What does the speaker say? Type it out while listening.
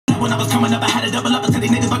when I was coming up, I had to double up until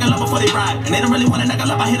these niggas fucking love before they ride. And they don't really wanna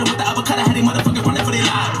knuckle up, I hit them with the uppercut, I had these motherfuckers running for their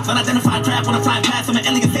lives. So unidentified trap when I fly past, I'm an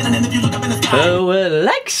alien sailing, and if you look up in the sky. Oh,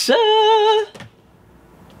 Alexa!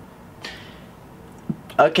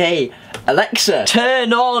 Okay, Alexa,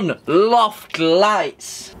 turn on loft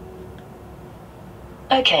lights.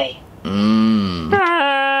 Okay.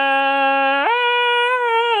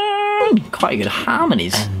 Quite good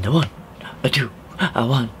harmonies. And a 1, a 2, a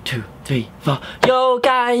 1, 2, 3, 4. Yo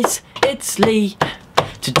guys, it's Lee.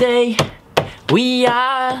 Today we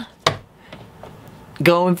are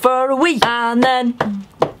going for a week, and then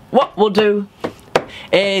what we'll do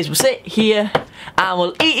is we'll sit here and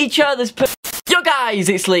we'll eat each other's poo. Yo guys,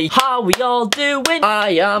 it's Lee. How we all doing?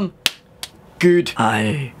 I am good.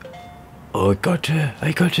 I got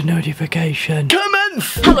a notification.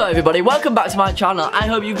 Commence! Hello everybody, welcome back to my channel. I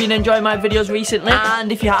hope you've been enjoying my videos recently,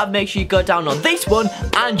 and if you have, make sure you go down on this one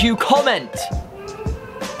and you comment.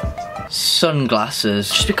 Sunglasses.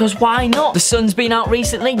 Just because why not? The sun's been out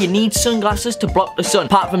recently, you need sunglasses to block the sun.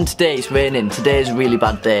 Apart from today, it's raining. Today's a really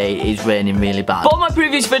bad day, it's raining really bad. For my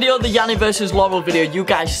previous video, the Yanny versus Laurel video, you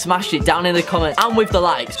guys smashed it down in the comments and with the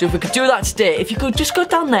likes. So if we could do that today, if you could just go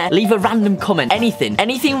down there, leave a random comment, anything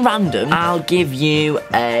random, I'll give you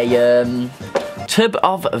a tub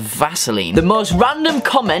of Vaseline. The most random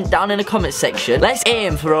comment down in the comment section, let's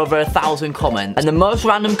aim for over 1,000 comments, and the most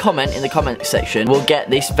random comment in the comment section will get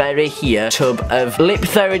this very here tub of lip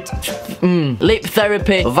therapy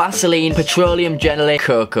Vaseline petroleum jelly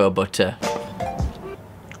cocoa butter.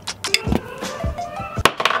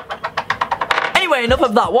 Anyway, enough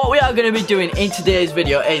of that. What we are going to be doing in today's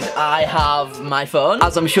video is I have my phone,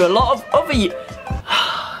 as I'm sure a lot of other you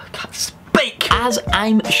As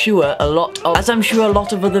I'm sure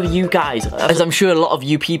a lot of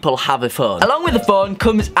you people have a phone. Along with the phone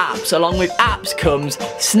comes apps. Along with apps comes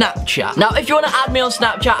Snapchat. Now, if you want to add me on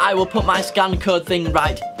Snapchat, I will put my scan code thing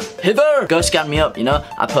right hither. Go scan me up, you know.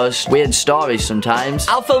 I post weird stories sometimes.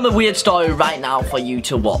 I'll film a weird story right now for you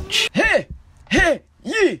to watch. Hey,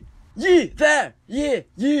 ye there,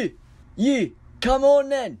 ye. Come on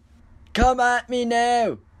then. Come at me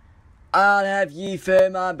now. I'll have you for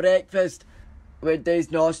my breakfast. With these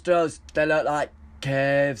nostrils, they look like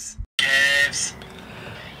caves.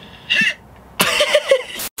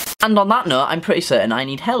 And on that note, I'm pretty certain I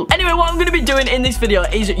need help. Anyway, what I'm going to be doing in this video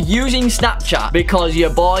is using Snapchat, because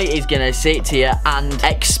your boy is going to sit here and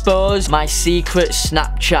expose my secret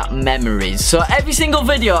Snapchat memories. So every single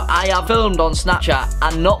video I have filmed on Snapchat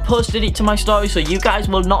and not posted it to my story, so you guys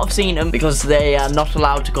will not have seen them because they are not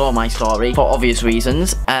allowed to go on my story for obvious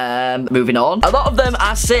reasons. Moving on. A lot of them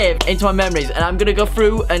are saved into my memories, and I'm going to go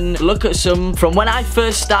through and look at some from when I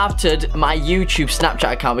first started my YouTube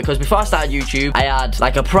Snapchat account, because before I started YouTube, I had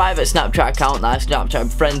like a private Snapchat account that I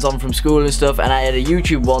Snapchat friends on from school and stuff, and I had a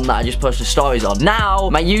YouTube one that I just posted stories on. Now,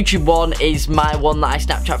 my YouTube one is my one that I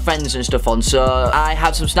Snapchat friends and stuff on, so I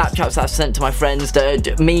have some Snapchats that I've sent to my friends that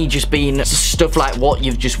are me just being stuff like what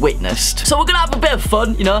you've just witnessed. So we're gonna have a bit of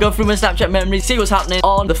fun, you know, go through my Snapchat memories, see what's happening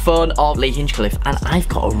on the phone of Lee Hinchcliffe, and I've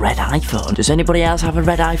got a red iPhone. Does anybody else have a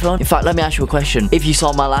red iPhone? In fact, let me ask you a question. If you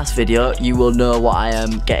saw my last video, you will know what I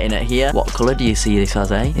am getting at here. What colour do you see this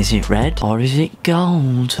as, eh? Is it red or is it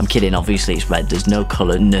gold? I'm kidding, obviously it's red. There's no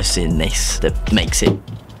colourness in this that makes it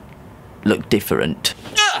look different.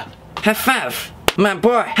 High five, my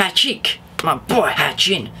boy, high cheek, my boy, high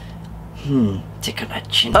chin. Tickle that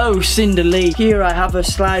chin. Oh, Cinder Lee, here I have a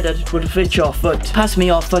slider that would fit your foot. Pass me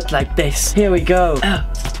your foot like this. Here we go.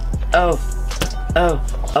 Oh,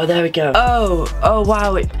 there we go. Oh,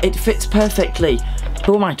 wow, it fits perfectly.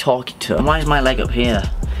 Who am I talking to? And why is my leg up here?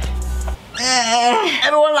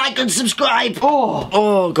 Everyone like and subscribe.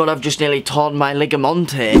 Oh god, I've just nearly torn my ligament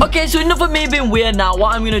here. Okay, so enough of me being weird now.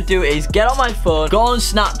 What I'm gonna do is get on my phone, go on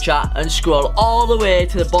Snapchat and scroll all the way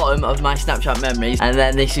to the bottom of my Snapchat memories, and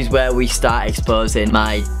then this is where we start exposing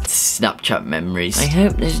my Snapchat memories. I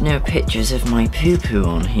hope there's no pictures of my poo-poo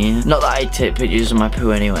on here. Not that I take pictures of my poo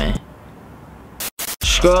anyway.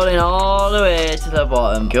 Scrolling all the way to the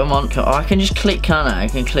bottom. Come on. Oh, I can just click, can't I? I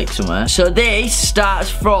can click somewhere. So this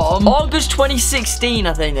starts from August 2016,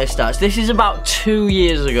 I think this starts. This is about 2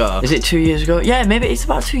 years ago. Is it 2 years ago? Yeah, maybe it's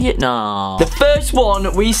about 2 years. No. The first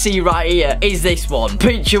one we see right here is this one.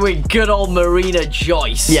 Picture with good old Marina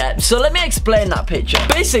Joyce. Yeah, so let me explain that picture.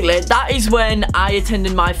 Basically, that is when I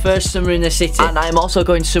attended my first summer in the city. And I'm also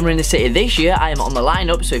going summer in the city this year. I am on the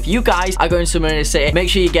lineup. So if you guys are going summer in the city, make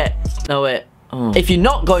sure you get... No, wait. If you're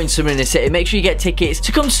not going to Marina City, make sure you get tickets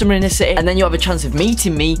to come to Marina City, and then you have a chance of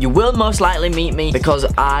meeting me. You will most likely meet me because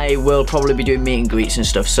I will probably be doing meet and greets and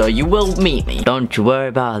stuff, so you will meet me. Don't you worry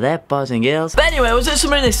about that, boys and girls. But anyway, I was at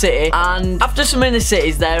Marina City, and after Marina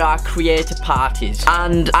Cities, there are creator parties.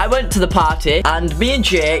 And I went to the party, and me and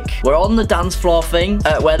Jake were on the dance floor thing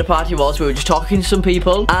where the party was. We were just talking to some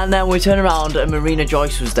people, and then we turned around and Marina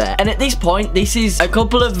Joyce was there. And at this point, this is a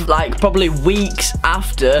couple of, like, probably weeks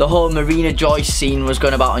after the whole Marina Joyce scene was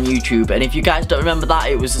going about on YouTube. And if you guys don't remember that,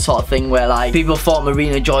 it was the sort of thing where, like, people thought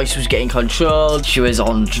Marina Joyce was getting controlled, she was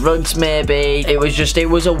on drugs maybe. It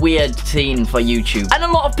was a weird scene for YouTube. And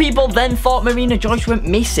a lot of people then thought Marina Joyce went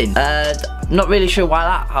missing. Not really sure why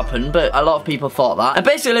that happened, but a lot of people thought that. And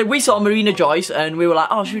basically, we saw Marina Joyce and we were like,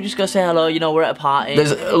 oh, should we just go say hello? You know, we're at a party.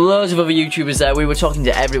 There's loads of other YouTubers there. We were talking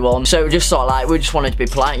to everyone. So we just sort of like, we just wanted to be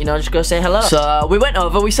polite, you know, just go say hello. So we went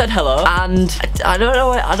over, we said hello, and I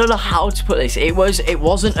don't know how to put this. It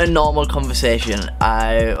wasn't a normal conversation.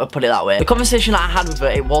 I'll put it that way. The conversation I had with her,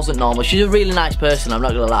 it wasn't normal. She's a really nice person, I'm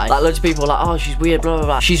not gonna lie. Like, loads of people were like, oh, she's weird, blah, blah,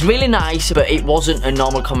 blah. She's really nice, but it wasn't a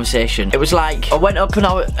normal conversation. It was like, I went up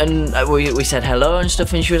and we said hello and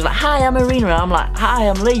stuff, and she was like, hi, I'm Marina. And I'm like, hi,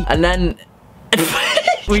 I'm Lee. And then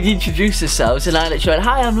we'd introduce ourselves, and I literally went,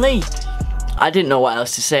 hi, I'm Lee. I didn't know what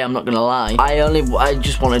else to say, I'm not gonna lie. I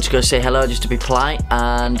just wanted to go say hello just to be polite,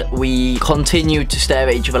 and we continued to stare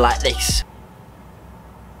at each other like this.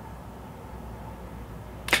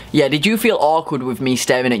 Yeah, did you feel awkward with me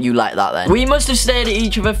staring at you like that then? We must have stared at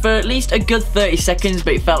each other for at least a good 30 seconds,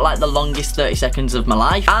 but it felt like the longest 30 seconds of my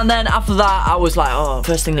life. And then after that, I was like, oh,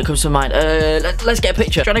 first thing that comes to mind, let's get a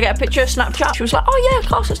picture. Trying to get a picture, Snapchat? She was like, oh yeah, of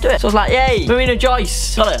course, let's do it. So I was like, yay, Marina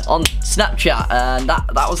Joyce, got her on Snapchat, and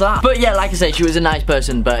that was that. But yeah, like I said, she was a nice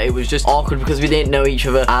person, but it was just awkward because we didn't know each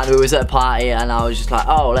other, and we was at a party, and I was just like,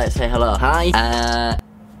 oh, let's say hello. Hi.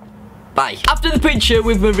 Bye. After the picture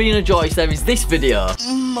with Marina Joyce, there is this video.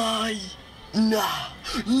 No.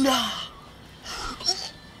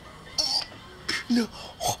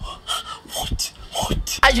 What?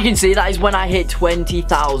 As you can see, that is when I hit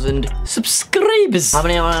 20,000 subscribers. How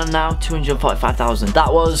many am I on now? 245,000.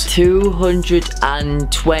 That was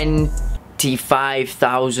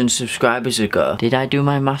 225,000 subscribers ago. Did I do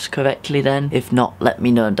my maths correctly then? If not, let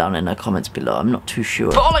me know down in the comments below. I'm not too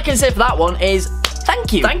sure. But all I can say for that one is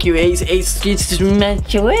thank you. Thank you.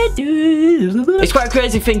 It's quite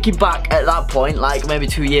crazy thinking back at that point, like maybe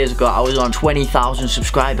 2 years ago, I was on 20,000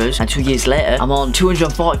 subscribers, and 2 years later, I'm on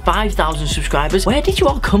 245,000 subscribers. Where did you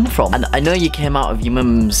all come from? And I know you came out of your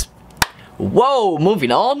mum's. Whoa,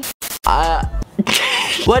 moving on.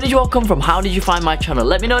 Where did you all come from? How did you find my channel?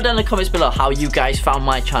 Let me know down in the comments below how you guys found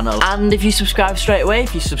my channel. And if you subscribed straight away,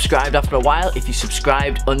 if you subscribed after a while, if you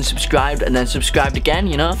subscribed, unsubscribed, and then subscribed again,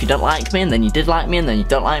 you know, if you don't like me, and then you did like me, and then you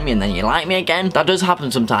don't like me, and then you like me again. That does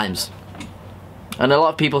happen sometimes. And a lot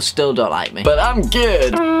of people still don't like me. But I'm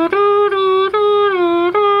good.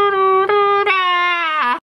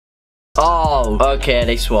 Oh, okay,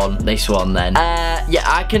 this one then. Yeah,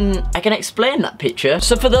 I can explain that picture.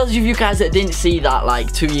 So for those of you guys that didn't see that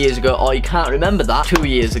like 2 years ago, or you can't remember that 2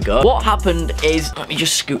 years ago, what happened is, let me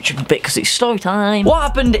just scooch up a bit because it's story time. What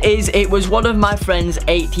happened is, it was one of my friend's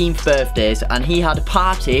 18th birthdays, and he had a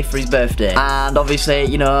party for his birthday. And obviously,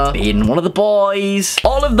 you know, being one of the boys,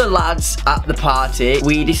 all of the lads at the party,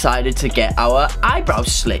 we decided to get our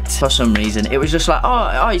eyebrows slit for some reason. It was just like,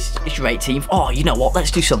 oh it's your 18th. Oh, you know what?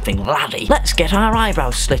 Let's do something laddie. Let's get our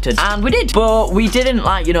eyebrows slitted. And we did. But we didn't,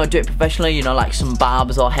 like, you know, do it professionally, you know, like some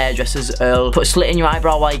barbers or hairdressers put a slit in your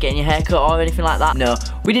eyebrow while you're getting your hair cut or anything like that. No,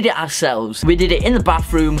 we did it ourselves. We did it in the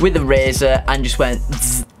bathroom with a razor and just went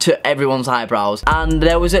to everyone's eyebrows. And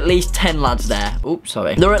there was at least 10 lads there. Oops,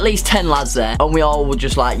 sorry. There were at least 10 lads there, and we all were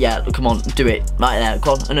just like, yeah, come on, do it. Right there,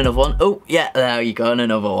 come on, and another one. Oh, yeah, there you go, and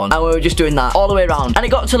another one. And we were just doing that all the way around. And it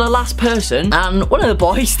got to the last person, and one of the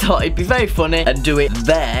boys thought it'd be very funny and do it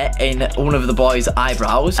there in one of the boys'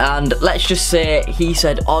 eyebrows. And let's just say he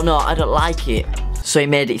said, oh no, I don't like it. So he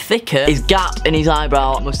made it thicker. His gap in his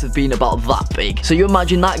eyebrow must have been about that big. So you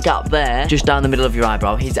imagine that gap there, just down the middle of your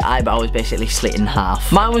eyebrow. His eyebrow was basically split in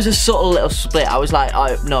half. Mine was a subtle little split. I was like,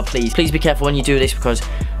 oh, no, please be careful when you do this, because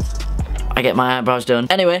I get my eyebrows done.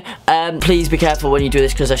 Anyway, please be careful when you do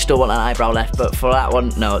this, because I still want an eyebrow left. But for that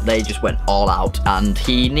one, no, they just went all out, and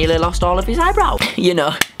he nearly lost all of his eyebrow. You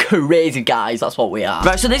know, crazy guys, that's what we are.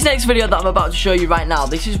 Right, so this next video that I'm about to show you right now,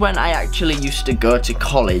 this is when I actually used to go to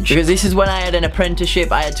college, because this is when I had an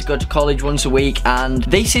apprenticeship. I had to go to college once a week, and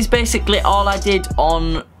this is basically all I did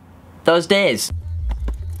on those days.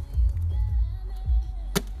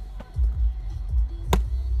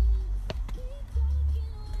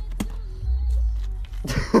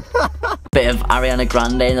 Bit of Ariana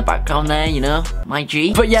Grande in the background there, you know, my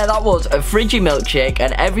G. But yeah, that was a fridgy milkshake,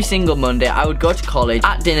 and every single Monday I would go to college.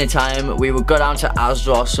 At dinner time, we would go down to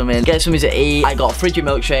Asda or something, get something to eat. I got a fridgy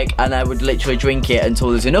milkshake, and I would literally drink it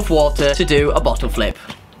until there's enough water to do a bottle flip.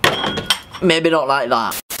 Maybe not like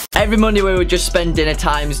that. Every Monday we would just spend dinner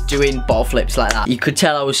times doing bottle flips like that. You could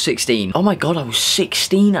tell I was 16. Oh my god, I was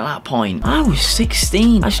 16 at that point. I was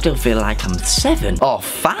 16. I still feel like I'm 7 or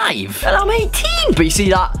 5. And I'm 18. But you see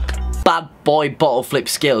that? Bad boy bottle flip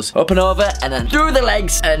skills. Up and over and then through the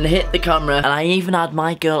legs and hit the camera. And I even had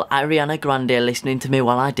my girl Ariana Grande listening to me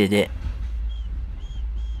while I did it.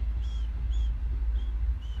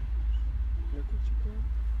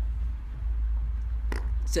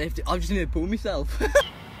 Safety. I'm just gonna pull myself.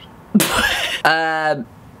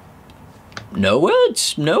 No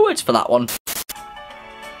words for that one.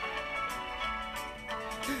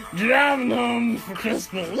 Driving home for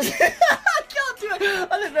Christmas. I can't do it.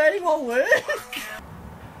 I don't know any more words.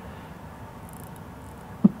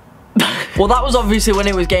 Well, that was obviously when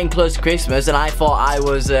it was getting close to Christmas, and I thought I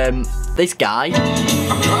was this guy.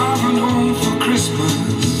 I'm driving home for Christmas.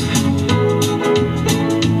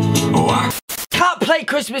 Can't play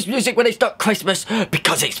Christmas music when it's not Christmas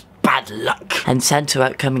because it's bad luck. And Santa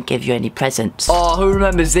won't come and give you any presents. Oh, who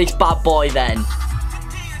remembers this bad boy then?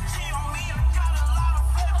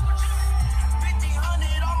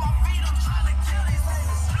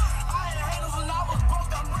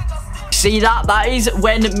 See that? That is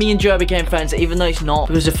when me and Joe became friends, even though it's not.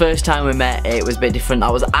 It was the first time we met, it was a bit different.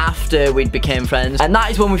 That was after we became friends. And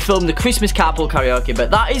that is when we filmed the Christmas Carpool karaoke.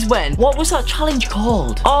 But that is when, what was that challenge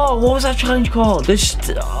called? Oh, what was that challenge called?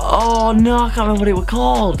 Oh no, I can't remember what it was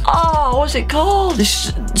called. Oh, what's it called? The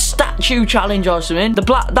statue challenge or something. That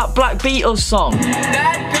Black Beatles song.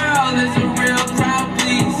 That girl is a real crowd,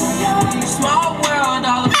 please. Small world,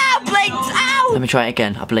 all I blinked out. Let me try it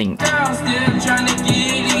again. I blinked. Girl still trying to get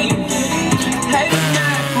in.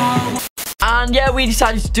 And yeah, we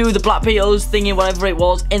decided to do the Black Beatles thingy, whatever it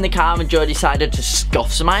was, in the car, and Joe decided to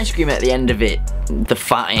scoff some ice cream at the end of it. The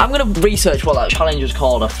fatty. I'm gonna research what that challenge was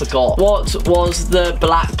called. I forgot. What was the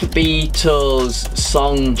Black Beatles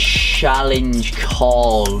song challenge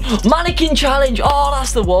called? Mannequin challenge. Oh,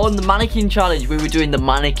 that's the one. The mannequin challenge. We were doing the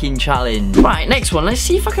mannequin challenge. Right, next one. Let's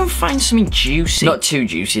see if I can find something juicy. Not too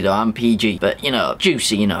juicy though. I'm PG, but you know,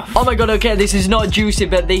 juicy enough. Oh my god. Okay, this is not juicy,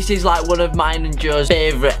 but this is like one of mine and Joe's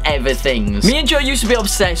favorite ever things. Me and Joe used to be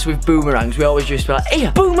obsessed with boomerangs. We always used to be like,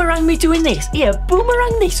 here, boomerang me doing this. Here,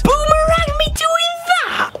 boomerang this. Boomerang me doing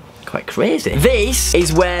that. Quite crazy. This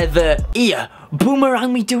is where the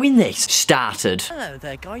boomerang me doing this started. Hello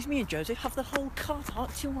there guys, me and Joseph have the whole car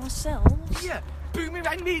park to ourselves. Yeah,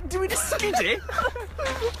 boomerang me doing a skiddy.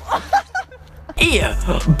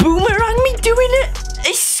 Boomerang me doing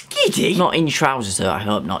a skiddy. Not in trousers though, I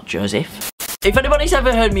hope not, Joseph. If anybody's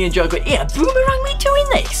ever heard me and Joe go, boomerang me doing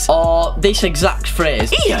this, or this exact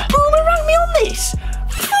phrase, boomerang me on this.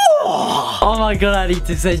 Oh my god, I need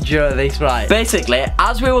to send Joe this, right. Basically,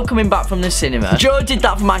 as we were coming back from the cinema, Joe did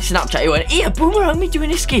that for my Snapchat. He went, boomerang me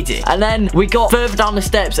doing a skiddy. And then we got further down the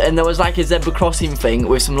steps and there was like a zebra crossing thing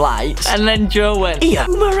with some lights. And then Joe went,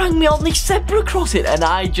 boomerang me on this zebra crossing. And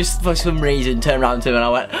I just, for some reason, turned around to him and I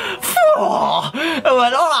went, I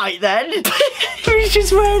went, alright then. It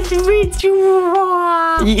just went,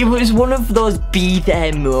 it was one of those be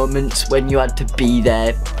there moments when you had to be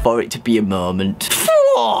there for it to be a moment.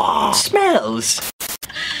 Smells.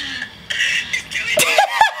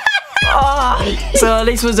 So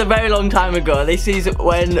this was a very long time ago. This is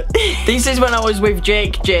when I was with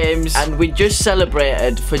Jake James and we just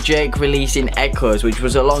celebrated for Jake releasing Echoes, which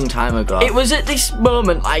was a long time ago. It was at this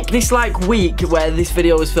moment, like this week where this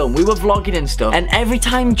video was filmed, we were vlogging and stuff, and every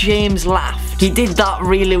time James laughed, he did that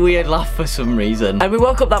really weird laugh for some reason. And we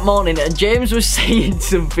woke up that morning and James was saying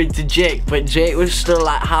something to Jake, but Jake was still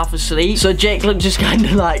like half asleep. So Jake just kind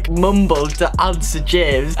of like mumbled to answer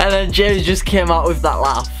James, and then James just came out with that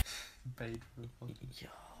laugh.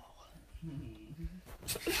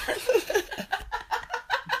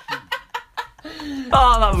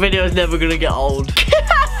 Oh, that video is never gonna get old.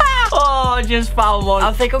 Oh, I just found one.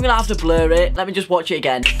 I think I'm gonna have to blur it. Let me just watch it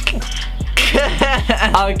again.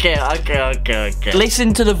 Okay.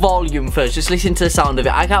 Listen to the volume first. Just listen to the sound of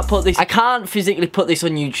it. I can't physically put this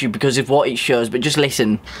on YouTube because of what it shows, but just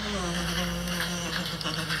listen.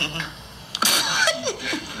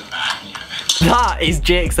 That is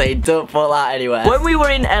Jake saying, don't put that anywhere. When we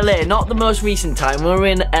were in LA, not the most recent time, we were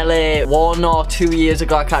in LA 1 or 2 years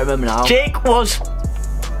ago, I can't remember now. Jake was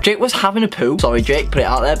Jake was having a poo. Sorry, Jake, put it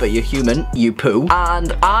out there, but you're human. You poo.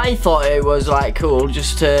 And I thought it was like cool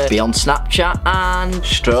just to be on Snapchat and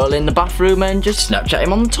stroll in the bathroom and just Snapchat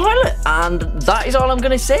him on the toilet. And that is all I'm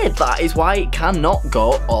gonna say. That is why it cannot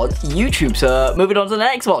go on YouTube. So moving on to the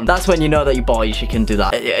next one. That's when you know that you're boys, you can do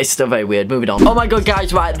that. It's still very weird. Moving on. Oh my god,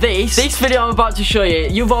 guys, right, this video I'm about to show you,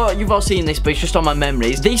 you've all seen this, but it's just on my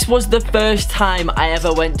memories. This was the first time I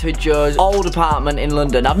ever went to Joe's old apartment in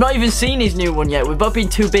London. I've not even seen his new one yet. We've both been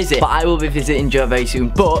too busy, but I will be visiting Joe very soon.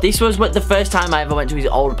 But this was the first time I ever went to his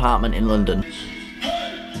old apartment in London.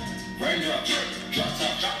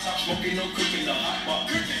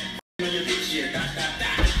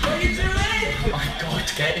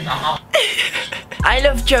 I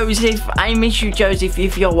love Joseph. I miss you, Joseph,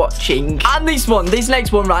 if you're watching. And this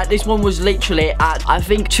next one, right? This one was literally at, I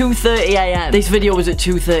think, 2:30 AM. This video was at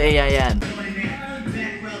 2:30 AM.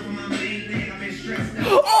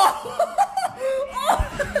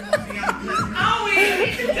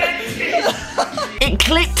 It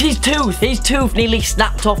clipped his tooth. His tooth nearly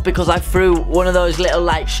snapped off because I threw one of those little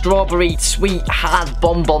like strawberry sweet hard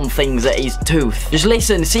bonbon things at his tooth. Just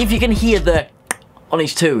listen, see if you can hear the on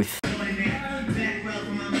his tooth.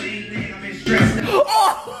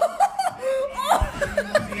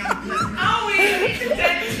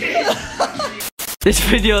 This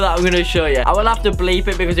video that I'm going to show you, I will have to bleep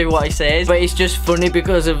it because of what he says, but it's just funny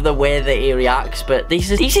because of the way that he reacts. But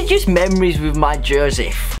these are just memories with my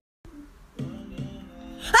Joseph.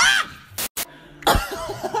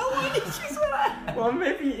 What did you say? Well,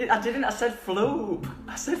 maybe I didn't. I said floop.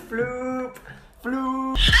 I said floop.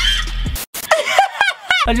 Floop.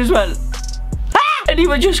 I just went, and he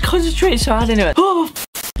would just concentrate so hard and he went, oh,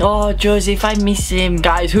 Joseph, I miss him.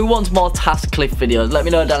 Guys, who wants more Hinchcliffe videos? Let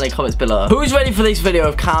me know down in the comments below. Who's ready for this video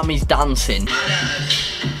of Carmi's dancing?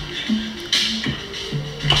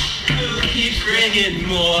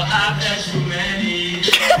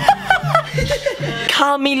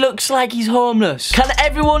 Carmi looks like he's homeless. Can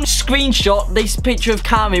everyone screenshot this picture of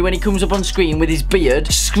Carmi when he comes up on screen with his beard?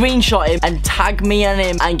 Screenshot him and tag me and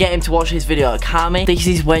him and get him to watch this video. Carmi, this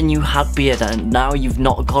is when you had beard and now you've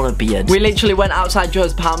not got a beard. We literally went outside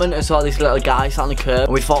Joe's apartment and saw this little guy sat on the curb.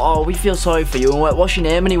 And we thought, oh, we feel sorry for you. And we went, what's your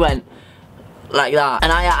name? And he went, like that.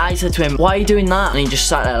 And I said to him, why are you doing that? And he just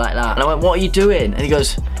sat there like that. And I went, what are you doing? And he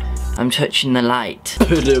goes, I'm touching the light.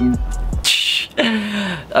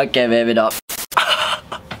 Okay, maybe not.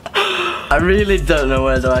 I really don't know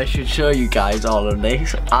whether I should show you guys all of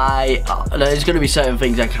this. There's going to be certain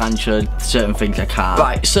things I can show, certain things I can't.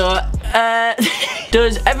 Right, so,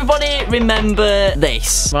 does everybody remember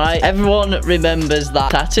this? Right, everyone remembers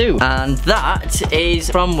that tattoo. And that is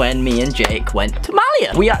from when me and Jake went to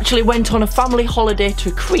Malia. We actually went on a family holiday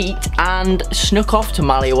to Crete and snuck off to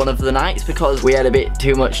Malia one of the nights because we had a bit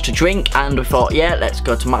too much to drink. And we thought, yeah, let's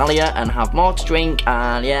go to Malia and have more to drink.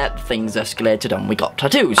 And yeah, things escalated and we got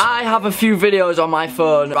tattoos. I have a few videos on my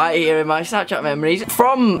phone right here in my Snapchat memories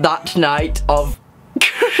from that night of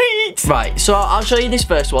Crete. Right, so I'll show you this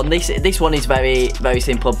first one. This one is very, very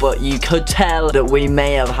simple, but you could tell that we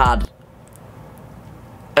may have had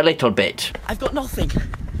a little bit. I've got nothing.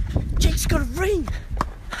 Jake's got a ring.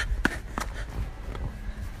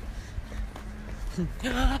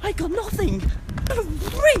 I got nothing. I got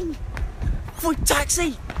a ring. For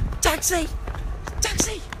taxi, taxi,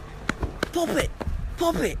 taxi. Pop it,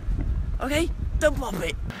 pop it. Okay, don't pop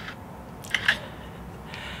it.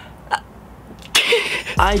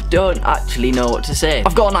 I don't actually know what to say.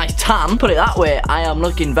 I've got a nice tan, put it that way. I am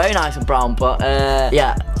looking very nice and brown, but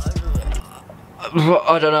yeah.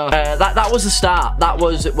 I don't know. That was the start. That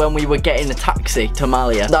was when we were getting a taxi to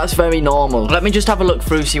Malia. That's very normal. Let me just have a look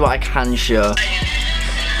through, see what I can show.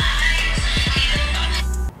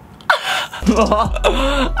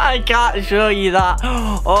 I can't show you that.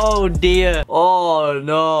 Oh dear. Oh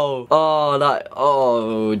no.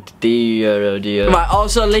 Oh dear, oh dear. Right,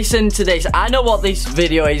 also listen to this. I know what this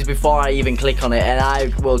video is before I even click on it, and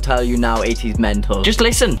I will tell you now it is mental. Just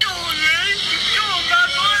listen.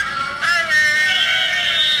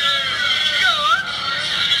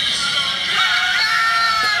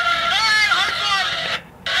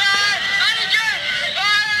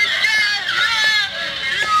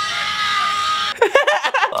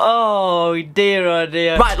 Oh dear, oh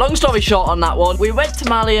dear. Right, long story short on that one. We went to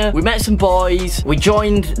Malia, we met some boys, we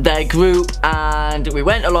joined their group, and we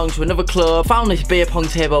went along to another club, found this beer pong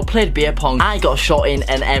table, played beer pong. I got a shot in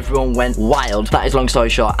and everyone went wild. That is long story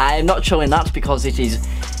short. I am not showing that because it is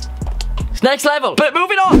It's next level. But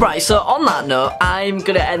moving on. Right, so on that note, I'm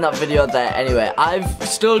gonna end that video there anyway. I've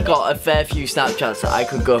still got a fair few Snapchats that I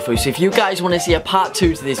could go through. So if you guys want to see a part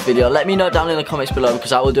 2 to this video, let me know down in the comments below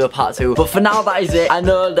because I will do a part 2. But for now, that is it. I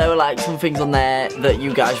know there were like some things on there that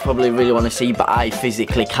you guys probably really want to see, but I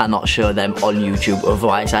physically cannot show them on YouTube.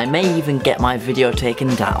 Otherwise, I may even get my video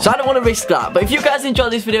taken down. So I don't want to risk that. But if you guys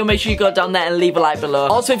enjoyed this video, make sure you go down there and leave a like below.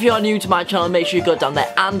 Also, if you are new to my channel, make sure you go down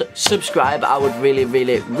there and subscribe. I would really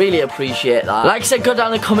appreciate that. Like I said, go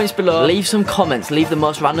down in the comments below. Leave some comments. Leave the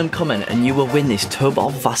most random comment and you will win this tub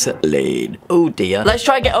of Vaseline. Oh dear. Let's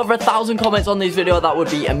try and get over 1,000 comments on this video. That would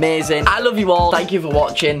be amazing. I love you all. Thank you for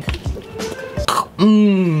watching.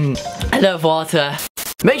 I love water.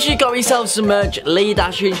 Make sure you got yourself some merch.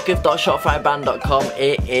 lee-hinchcliffe.shopifybrand.com.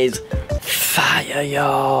 It is fire,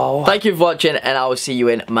 yo. Thank you for watching and I will see you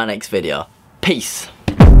in my next video. Peace.